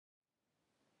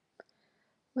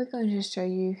We're going to show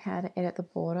you how to edit the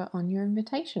border on your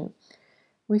invitation.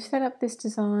 We've set up this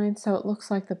design so it looks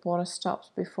like the border stops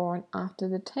before and after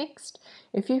the text.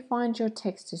 If you find your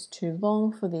text is too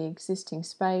long for the existing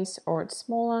space or it's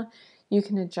smaller, you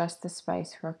can adjust the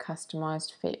space for a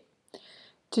customized fit.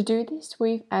 To do this,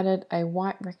 we've added a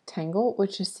white rectangle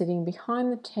which is sitting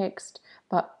behind the text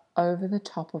but over the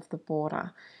top of the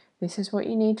border. This is what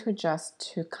you need to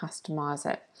adjust to customize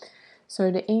it. So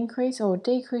to increase or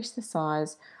decrease the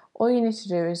size, all you need to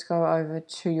do is go over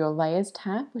to your Layers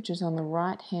tab, which is on the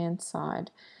right hand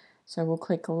side. So we'll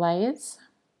click Layers,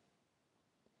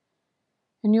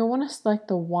 and you'll want to select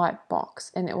the white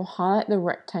box and it will highlight the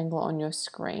rectangle on your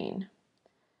screen.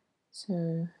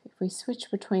 So if we switch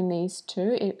between these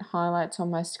two, it highlights on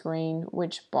my screen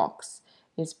which box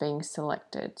is being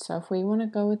selected. So if we want to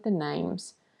go with the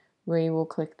names, we will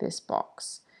click this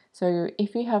box. So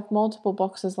if you have multiple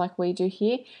boxes like we do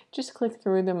here, just click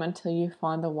through them until you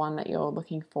find the one that you're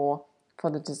looking for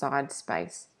the desired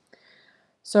space.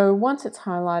 So once it's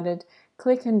highlighted,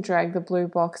 click and drag the blue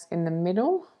box in the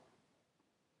middle,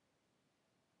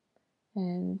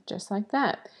 and just like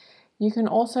that. You can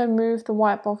also move the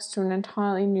white box to an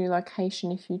entirely new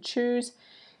location if you choose.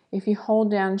 If you hold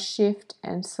down Shift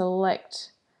and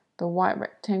select the white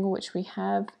rectangle, which we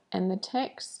have, and the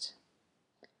text,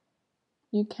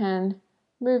 you can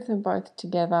move them both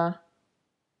together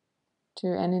to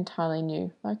an entirely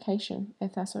new location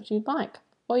if that's what you'd like,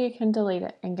 or you can delete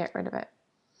it and get rid of it.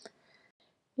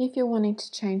 If you're wanting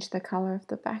to change the color of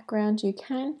the background, you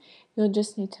can. You'll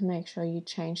just need to make sure you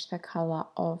change the color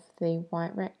of the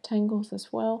white rectangles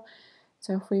as well.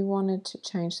 So if we wanted to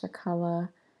change the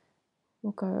color,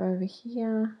 we'll go over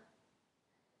here.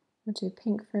 We'll do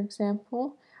pink, for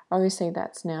example. Obviously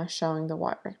that's now showing the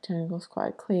white rectangles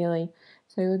quite clearly.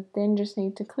 So you would then just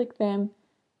need to click them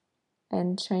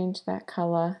and change that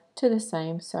color to the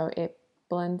same so it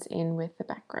blends in with the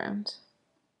background.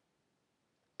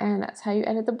 And that's how you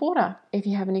edit the border. If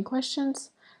you have any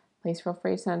questions, please feel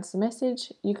free to send us a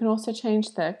message. You can also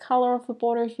change the color of the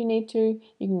border if you need to.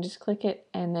 You can just click it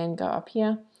and then go up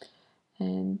here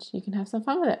and you can have some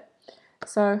fun with it.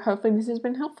 So hopefully this has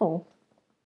been helpful.